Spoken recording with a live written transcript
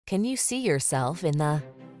Can you see yourself in the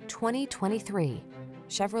 2023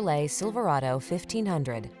 Chevrolet Silverado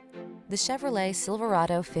 1500? The Chevrolet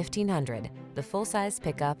Silverado 1500, the full-size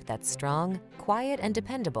pickup that's strong, quiet, and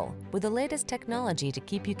dependable, with the latest technology to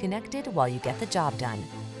keep you connected while you get the job done.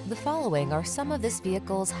 The following are some of this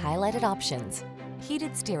vehicle's highlighted options: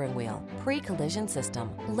 heated steering wheel, pre-collision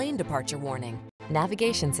system, lane departure warning,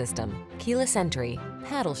 navigation system, keyless entry,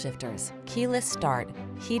 paddle shifters, keyless start,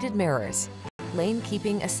 heated mirrors, lane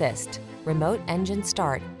keeping assist, remote engine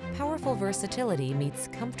start. Powerful versatility meets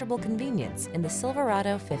comfortable convenience in the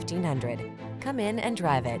Silverado 1500. Come in and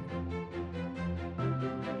drive it.